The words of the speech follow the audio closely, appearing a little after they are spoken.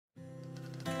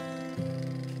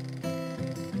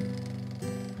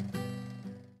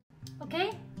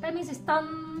Okay, that means it's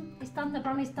done. It's done. The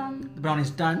brownie is done. The brownie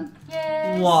is done.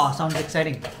 Yes. Wow, sounds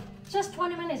exciting. Just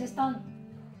 20 minutes is done.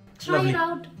 Try Lovely. it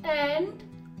out and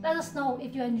let us know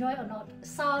if you enjoy or not.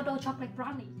 Sourdough chocolate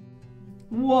brownie.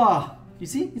 Wow, you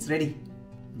see, it's ready.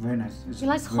 Very nice. You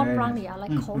like hot brownie? Nice. I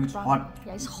like cold it's brownie. Hot.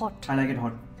 Yeah, it's hot. I like it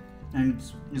hot, and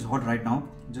it's hot right now.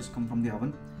 Just come from the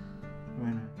oven.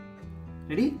 Very nice.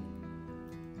 Ready?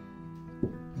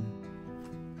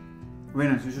 Very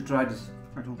nice. You should try this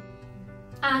at home.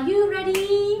 Are you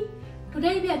ready?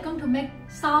 Today we are going to make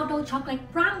sourdough chocolate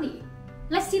brownie.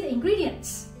 Let's see the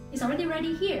ingredients. It's already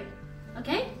ready here.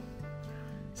 Okay?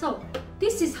 So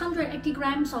this is 180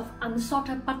 grams of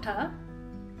unsalted butter.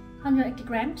 180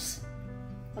 grams.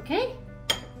 Okay?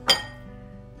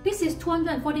 This is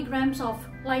 240 grams of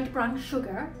light brown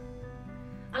sugar.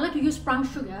 I like to use brown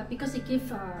sugar because it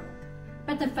gives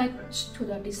better fragrance to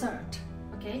the dessert.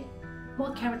 Okay?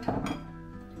 More character.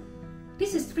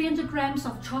 This is 300 grams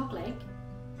of chocolate.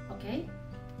 Okay?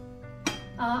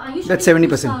 I usually That's 70%,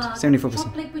 use, 74%.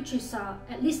 chocolate which is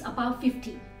at least about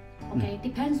 50. Okay?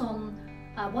 Depends on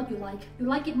what you like. You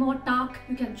like it more dark,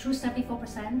 you can choose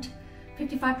 74%,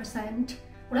 55%,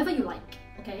 whatever you like.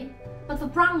 Okay? But for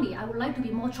brownie, I would like to be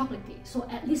more chocolatey, so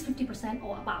at least 50%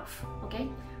 or above. Okay?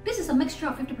 This is a mixture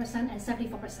of 50% and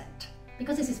 74%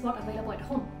 because this is what available at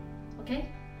home. Okay?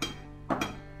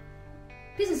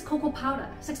 This is cocoa powder,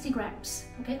 60 grams.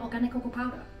 Okay, organic cocoa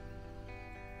powder.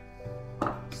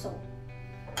 So,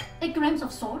 8 grams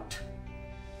of salt.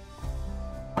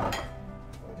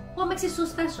 What makes it so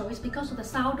special is because of the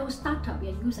sourdough starter we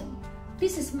are using.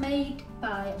 This is made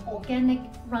by organic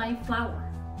rye flour,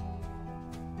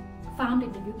 found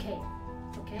in the UK.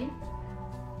 Okay.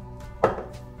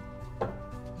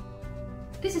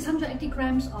 This is 180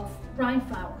 grams of rye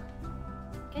flour.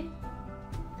 Okay.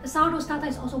 The sourdough starter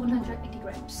is also 180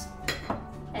 grams.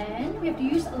 And we have to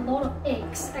use a lot of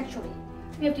eggs actually.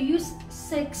 We have to use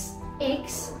 6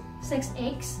 eggs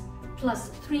plus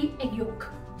 3 egg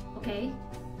yolk. Okay?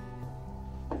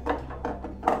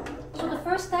 So the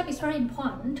first step is very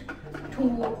important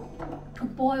to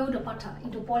boil the butter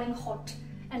into boiling hot.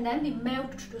 And then we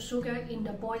melt the sugar in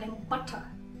the boiling butter.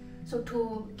 So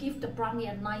to give the brownie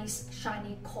a nice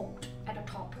shiny coat at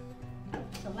the top.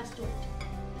 So let's do it.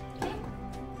 Okay?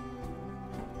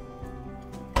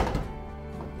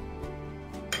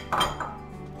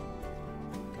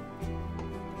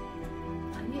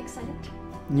 Are you excited?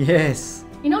 Yes.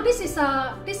 You know, this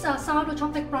sourdough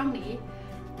chocolate brownie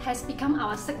has become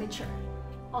our signature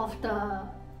of the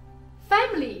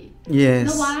family. Yes.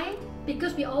 You know why?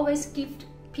 Because we always give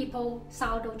people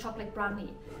sourdough chocolate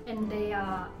brownie, and they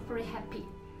are very happy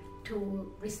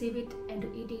to receive it and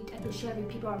to eat it and to share with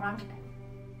people around them.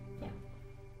 Yeah,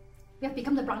 we have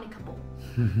become the brownie couple.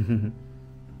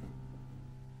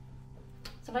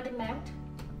 So let it melt,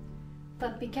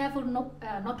 but be careful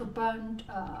not to burn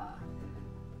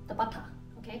the butter.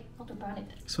 Okay, not to burn it.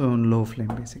 So on low flame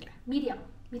basically. Medium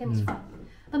is fine,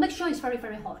 but make sure it's very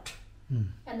hot,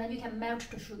 and then you can melt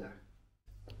the sugar.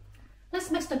 Let's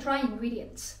mix the dry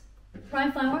ingredients.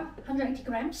 Rye flour, 180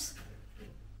 grams.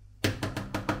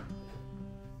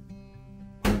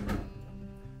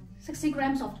 $60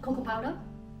 grams of cocoa powder.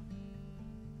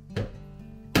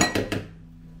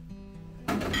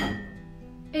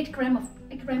 8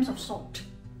 grams of salt.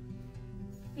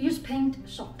 We use pink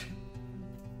salt.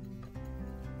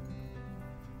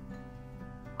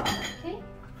 Okay.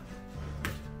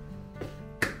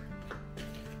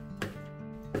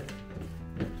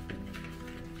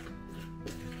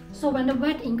 So when the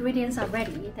wet ingredients are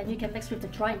ready, then you can mix with the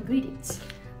dry ingredients.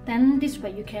 Then this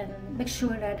way you can make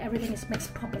sure that everything is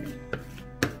mixed properly.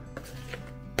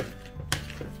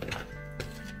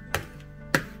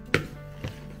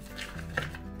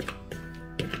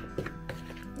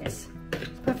 Yes,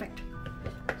 perfect.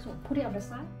 So put it on the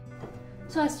side.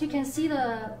 So as you can see,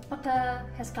 the butter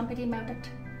has completely melted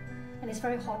and it's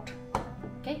very hot.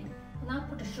 Okay, now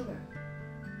put the sugar.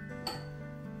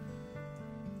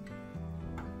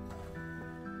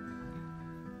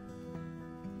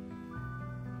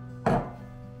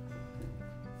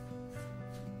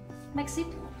 Mix it.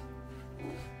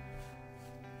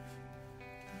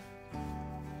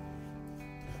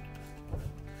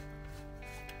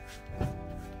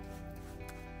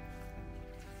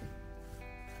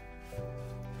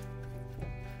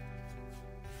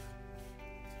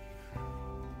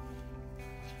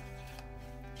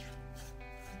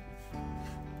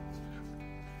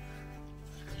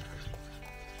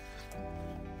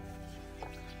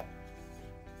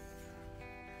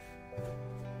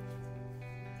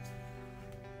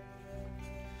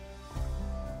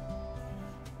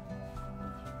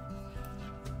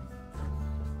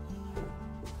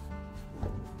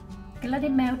 Okay, let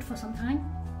it melt for some time.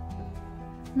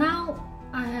 Now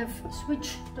I have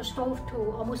switched the stove to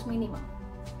almost minimum,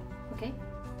 okay,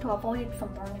 to avoid it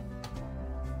from burning.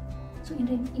 So in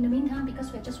the meantime,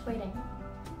 because we're just waiting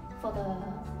for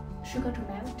the sugar to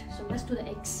melt, so let's do the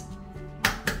eggs.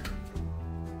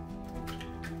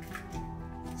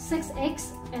 6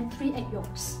 eggs and 3 egg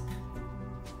yolks.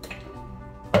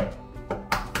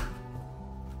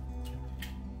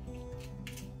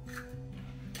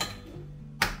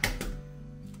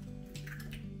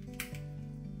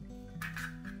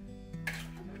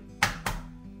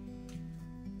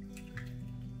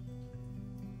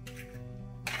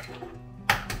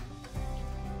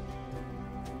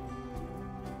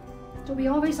 So we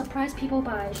always surprise people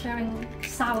by sharing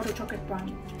sourdough chocolate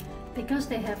brownie because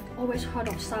they have always heard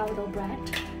of sourdough bread,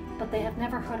 but they have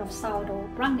never heard of sourdough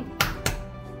brownie.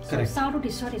 So correct. Sourdough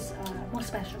dessert is more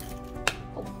special.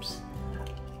 Oops.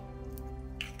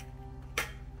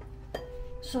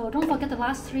 So don't forget the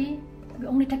last 3. We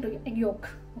only take the egg yolk,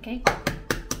 okay?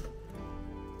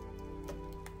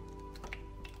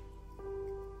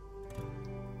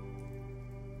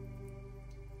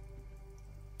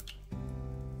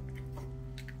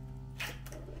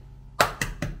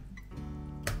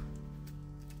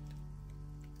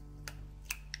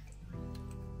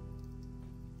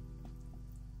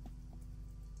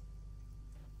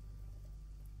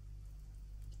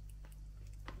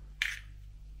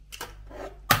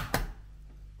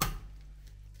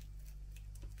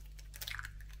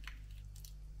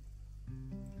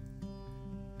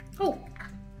 Oh!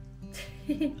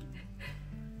 Okay.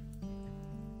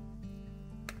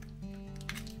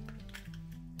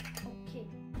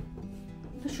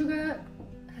 The sugar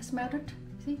has melted,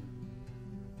 see?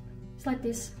 It's like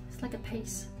this, it's like a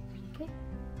paste, okay?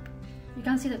 You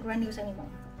can't see the granules anymore.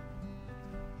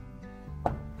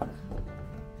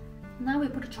 Now we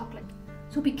put the chocolate.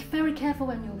 So be very careful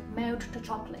when you melt the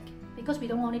chocolate because we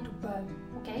don't want it to burn,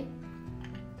 okay?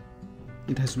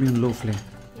 It has to be on low flame.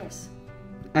 Yes.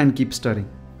 And keep stirring.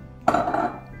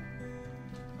 I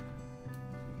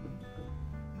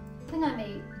think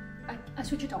I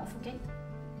switch it off, okay?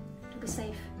 To be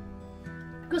safe.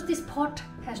 Because this pot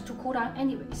has to cool down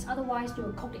anyways, otherwise you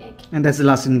will cook the egg. And that's the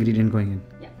last ingredient going in.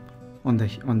 Yeah. On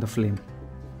the flame.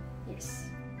 Yes.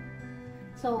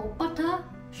 So butter,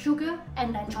 sugar,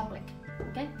 and then chocolate,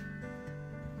 okay?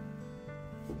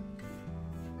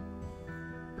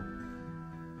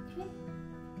 Okay.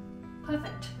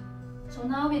 Perfect. So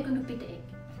now we are going to beat the egg.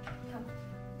 Come.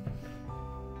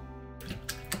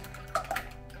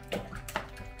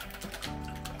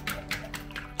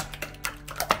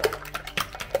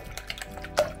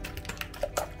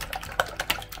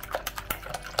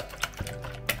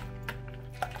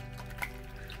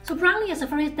 So brownie is a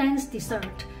very dense dessert.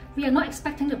 We are not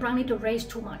expecting the brownie to raise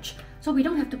too much. So we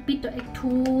don't have to beat the egg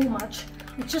too much.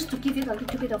 It's just to give it a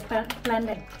little bit of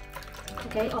blending,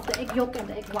 okay, of the egg yolk and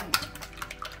the egg white.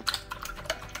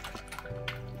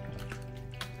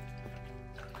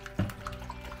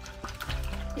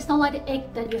 It's not like the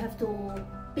egg that you have to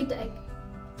beat the egg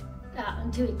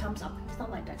until it comes up. It's not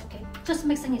like that, okay? Just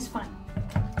mixing is fine.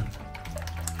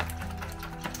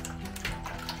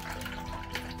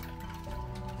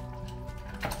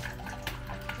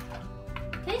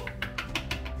 Okay?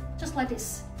 Just like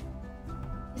this.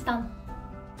 It's done.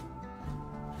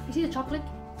 You see the chocolate?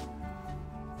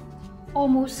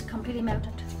 Almost completely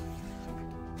melted.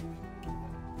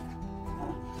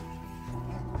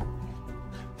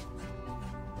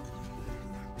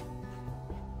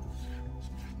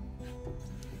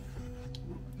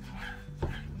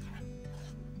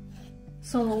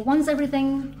 So once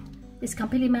everything is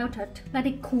completely melted, let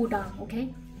it cool down,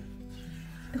 okay?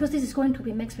 Because this is going to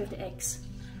be mixed with the eggs.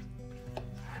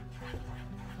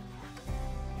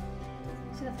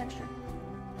 See the texture?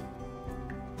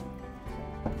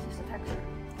 This is the texture.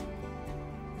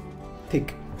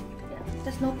 Thick. Yeah,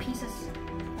 there's no pieces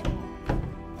anymore.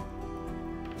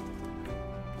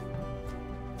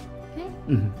 Okay?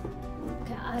 Mm-hmm.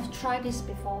 Okay, I've tried this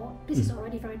before. This is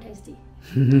already very tasty.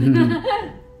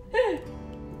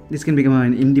 This can become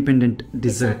an independent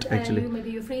dessert, actually.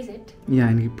 Maybe you freeze it. Yeah,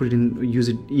 and you put it in,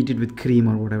 eat it with cream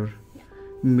or whatever. Yeah.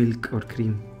 Milk or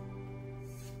cream.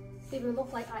 It will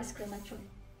look like ice cream actually.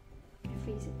 You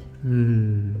freeze it.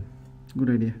 Good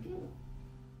idea.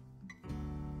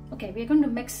 Okay, we're going to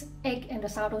mix egg and the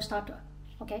sourdough starter.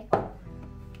 Okay.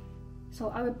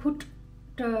 So I will put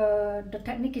the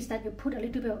technique is that you put a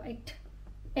little bit of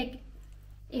egg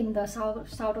in the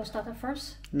sourdough starter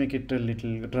first. Make it a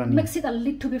little runny. Mix it a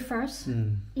little bit first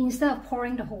instead of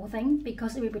pouring the whole thing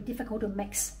because it will be difficult to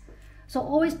mix. So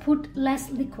always put less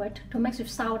liquid to mix with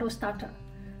sourdough starter.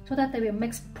 so that they will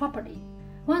mix properly.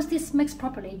 Once this mixed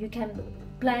properly, you can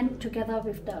blend together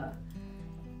with the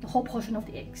whole portion of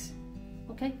the eggs.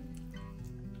 Okay?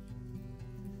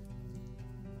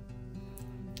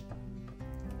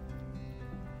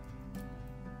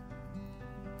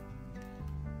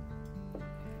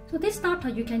 So this starter,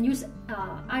 you can use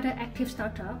either active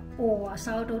starter or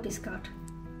sourdough discard.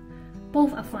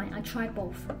 Both are fine. I tried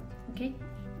both. Okay.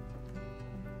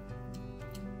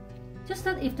 Just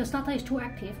that if the starter is too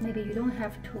active, maybe you don't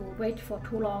have to wait for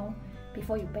too long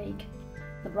before you bake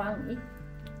the brownie,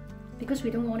 because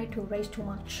we don't want it to raise too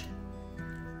much.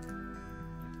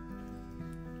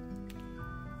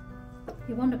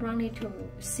 You want the brownie to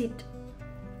sit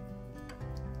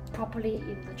properly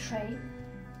in the tray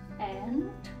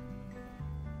and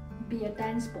be a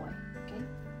dense boy. Okay.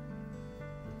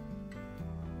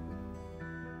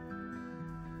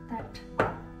 That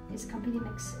is completely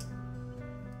mixed.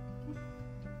 Okay.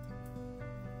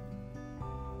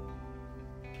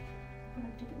 A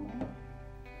little bit more.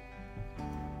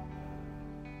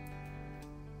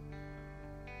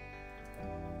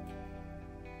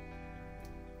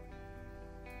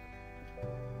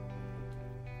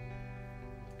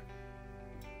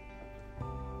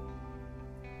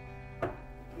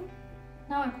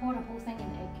 Now I pour the whole thing in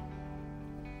egg.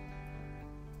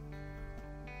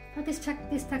 But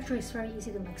this texture is very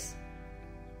easy to mix.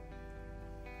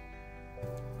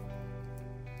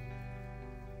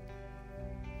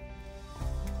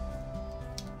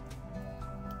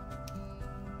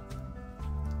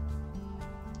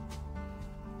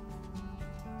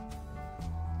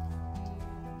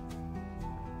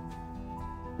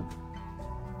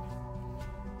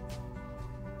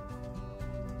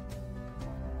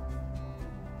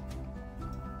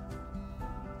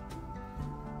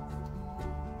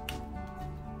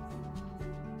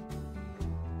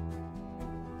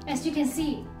 As you can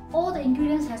see, all the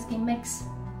ingredients has been mixed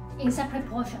in separate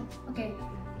portion. Okay,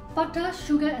 butter,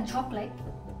 sugar and chocolate.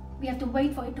 We have to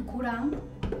wait for it to cool down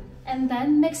and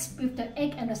then mix with the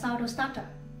egg and the sourdough starter.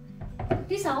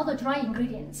 These are all the dry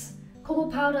ingredients: cocoa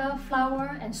powder,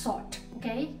 flour and salt.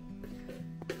 Okay,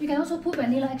 you can also put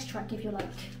vanilla extract if you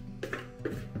like.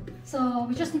 So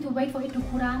we just need to wait for it to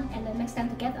cool down and then mix them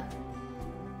together.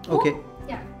 Okay. Oh,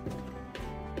 yeah.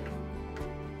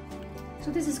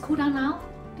 So this is cool down now.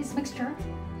 This mixture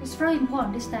is very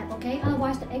important, this step, okay?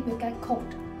 Otherwise the egg will get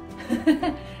cold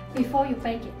before you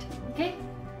bake it, okay?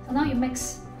 So now you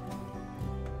mix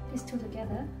these two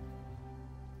together,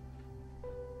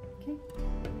 okay?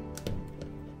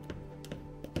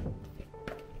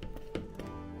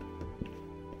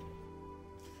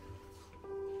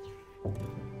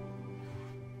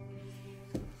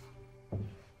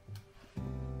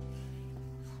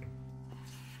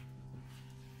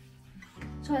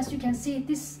 So as you can see,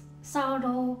 this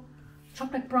sourdough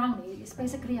chocolate brownie is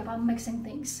basically about mixing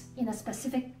things in a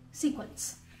specific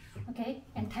sequence, okay,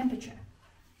 and temperature.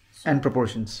 So, and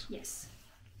proportions. Yes.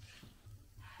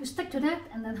 You stick to that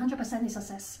and then 100% is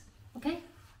success, okay?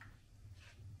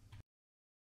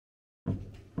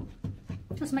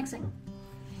 Just mixing.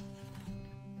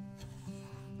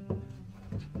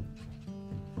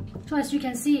 So as you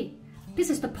can see, this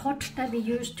is the pot that we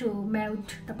use to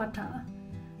melt the butter,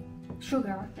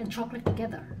 sugar and chocolate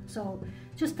together. So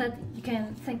just that you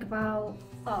can think about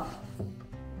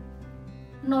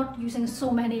not using so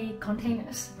many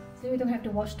containers, so you don't have to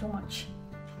wash too much.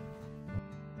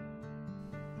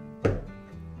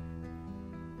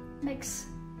 Mix.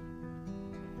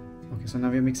 Okay, so now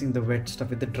we're mixing the wet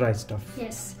stuff with the dry stuff.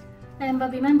 Yes,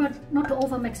 but remember not to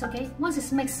over mix, okay? Once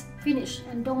it's mixed, finish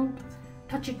and don't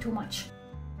touch it too much.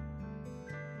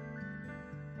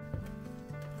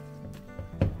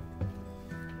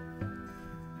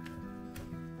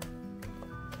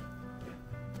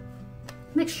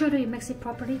 Make sure that you mix it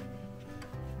properly.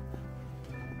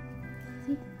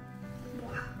 See?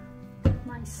 Wow,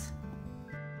 nice.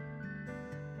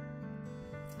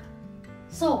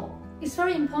 So, it's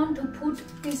very important to put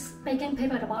this baking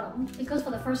paper at the bottom, because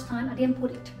for the first time I didn't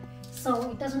put it.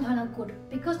 So it doesn't turn out good,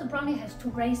 because the brownie has to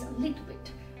raise a little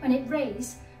bit. When it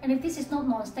raises, and if this is not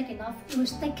non-stick enough, it will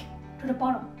stick to the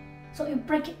bottom. So it will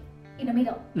break it in the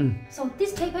middle. So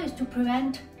this paper is to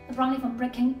prevent the brownie from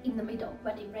breaking in the middle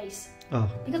when it raises. Oh.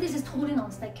 Because this is totally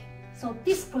non-stick. So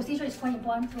this procedure is quite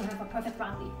important to have a perfect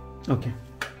brownie. Okay.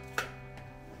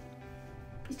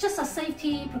 It's just a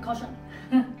safety precaution.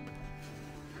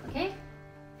 Okay?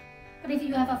 But if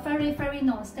you have a very, very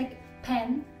non-stick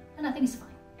pan, then I think it's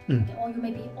fine. Okay? Or you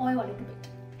maybe oil a little bit.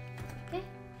 Okay?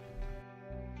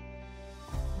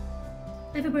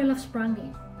 Everybody loves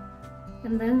brownie.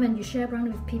 And then when you share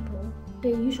brownie with people, they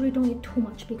usually don't eat too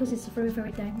much because it's very,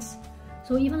 very dense.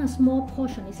 So even a small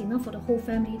portion is enough for the whole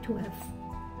family to have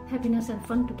happiness and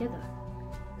fun together.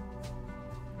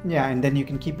 Yeah, and then you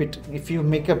can keep it, if you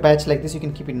make a batch like this, you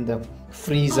can keep it in the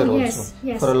freezer also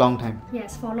for a long time.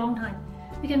 Yes, for a long time.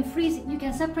 You can freeze it, you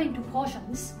can separate into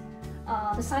portions,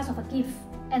 the size of a gift,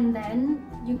 and then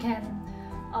you can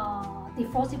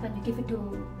defrost it when you give it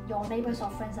to your neighbors or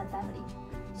friends and family.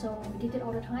 So we did it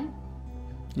all the time.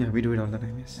 Yeah, we do it all the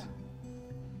time, yes.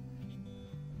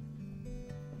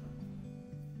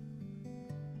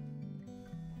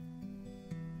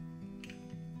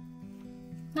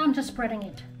 Now I'm just spreading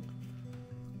it.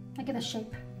 I get a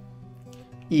shape.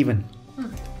 Even.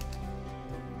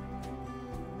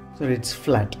 So it's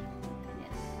flat.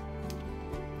 Yes.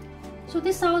 So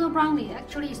this sourdough brownie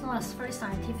actually is not a very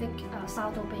scientific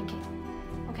sourdough baking.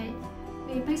 Okay,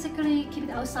 we basically keep it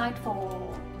outside for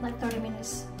like 30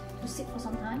 minutes to sit for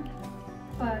some time,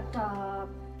 but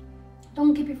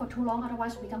don't keep it for too long,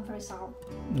 otherwise it becomes very sour.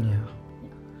 Yeah.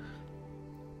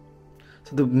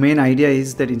 So the main idea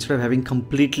is that instead of having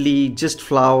completely just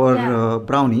flour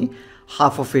brownie,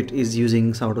 half of it is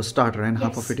using sourdough starter and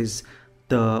half of it is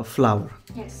the flour.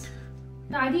 Yes.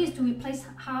 The idea is to replace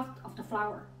half of the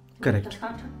flour with the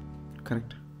starter.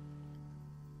 Correct.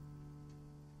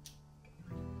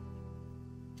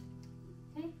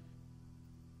 Okay.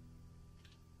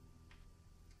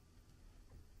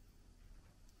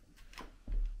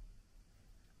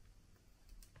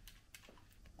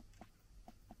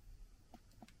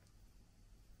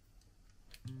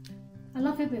 I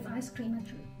love it with ice cream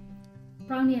actually.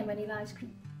 Brownie and vanilla ice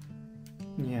cream.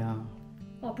 Yeah.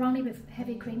 Or brownie with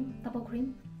heavy cream, double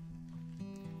cream.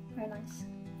 Very nice.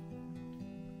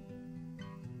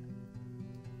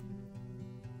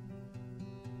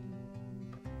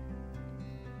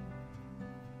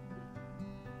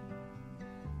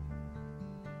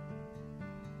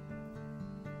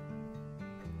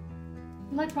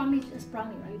 You like brownie as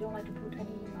brownie, right? You don't like to put any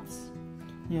nuts.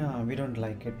 Yeah, we don't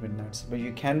like it with nuts. But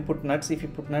you can put nuts. If you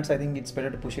put nuts, I think it's better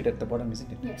to push it at the bottom,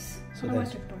 isn't it? Yes. So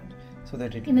otherwise it burns. So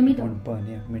that it in the middle. won't burn.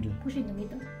 Yeah, middle. Push it in the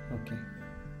middle. Okay.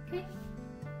 Okay.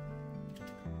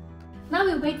 Now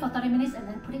we'll wait for 30 minutes and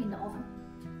then put it in the oven.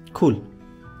 Cool.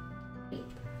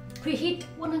 Preheat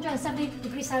 170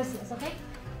 degrees Celsius, okay?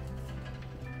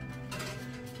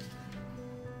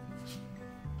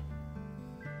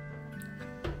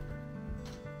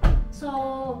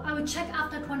 So I will check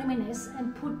after 20 minutes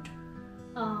and put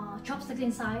chopsticks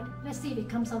inside. Let's see if it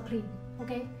comes out clean,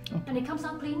 okay? When it comes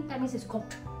out clean, that means it's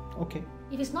cooked. Okay.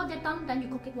 If it's not yet done, then you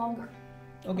cook it longer.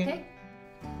 Okay.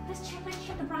 Let's check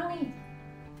the brownie.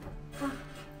 Ah,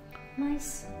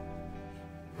 nice.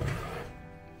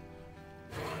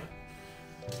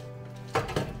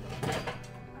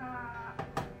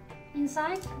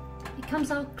 Inside, it comes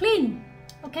out clean.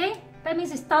 Okay? That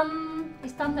means it's done.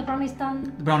 It's done. The brownie is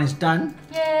done. The brownie is done?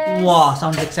 Yes. Wow,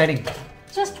 sounds exciting.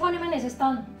 Just 20 minutes is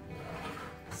done.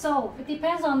 So it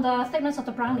depends on the thickness of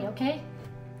the brownie, okay?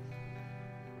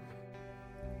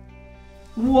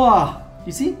 Wow!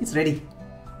 You see? It's ready.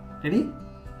 Ready?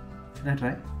 Should I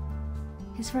try?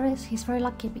 He's very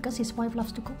lucky because his wife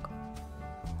loves to cook.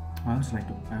 I also like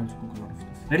to. I also cook a lot of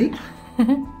stuff. Ready?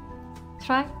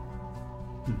 Try.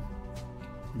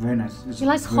 Very nice. He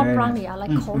likes hot brownie. I like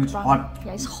cold it's brownie. Hot.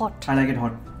 Yeah, it's hot. I like it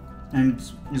hot. And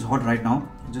it's hot right now.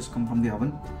 It just come from the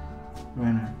oven.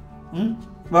 Very nice.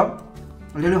 Well,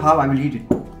 I'll tell you how I will eat it.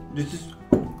 This is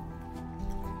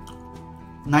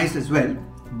nice as well,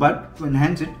 but to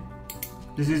enhance it,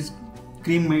 this is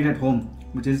cream made at home,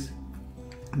 which is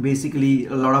basically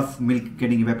a lot of milk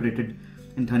getting evaporated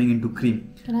and turning into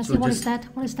cream. Can I see what is that?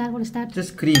 What is that? What is that?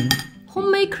 Just cream.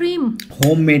 Homemade cream.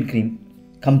 Homemade cream.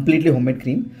 Completely homemade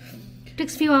cream. It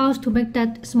takes few hours to make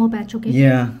that small batch, okay?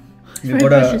 Yeah. We've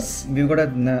got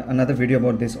another video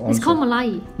about this also. It's called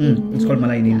Malai. It's called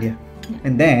Malai in India. Yeah.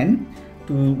 And then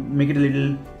to make it a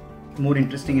little more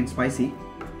interesting and spicy,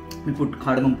 we put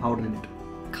cardamom powder in it.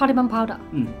 Cardamom powder.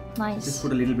 Nice. Just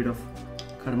put a little bit of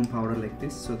cardamom powder like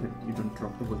this so that you don't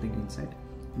drop the whole thing inside.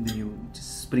 And then you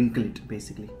just sprinkle it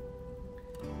basically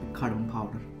with cardamom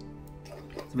powder.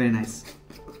 It's very nice.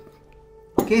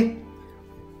 Okay,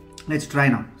 let's try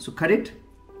now. So cut it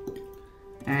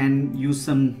and use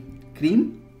some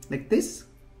cream like this.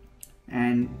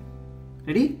 And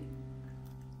ready?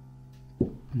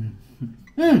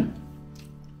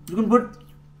 You can put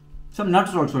some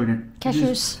nuts also in it.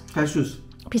 Cashews. Cashews.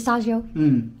 Pistachio.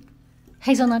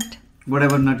 Hazelnut.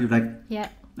 Whatever nut you like. Yeah.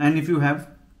 And if you have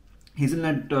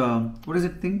hazelnut, what is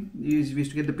it thing? We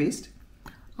used to get the paste?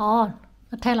 Oh,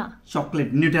 Nutella.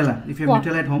 Chocolate, Nutella. If you have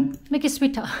Nutella at home. Make it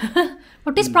sweeter.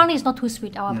 But this brownie is not too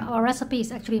sweet. Our recipe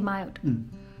is actually mild.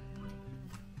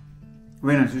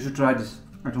 Very nice. You should try this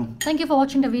at home. Thank you for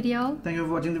watching the video. Thank you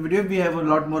for watching the video. We have a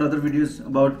lot more other videos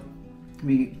about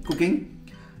me cooking.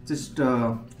 Just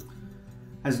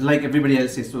as like everybody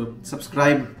else says. So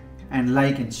subscribe and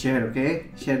like and share.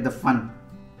 Okay, share the fun.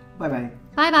 Bye bye.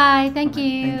 Bye bye. Thank Bye-bye.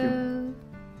 you. Thank you.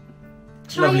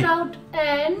 Try Lovely. it out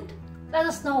and let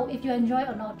us know if you enjoy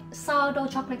or not. Sourdough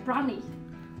chocolate brownie.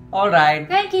 Alright.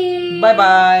 Thank you. Bye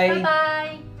bye. Bye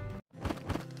bye.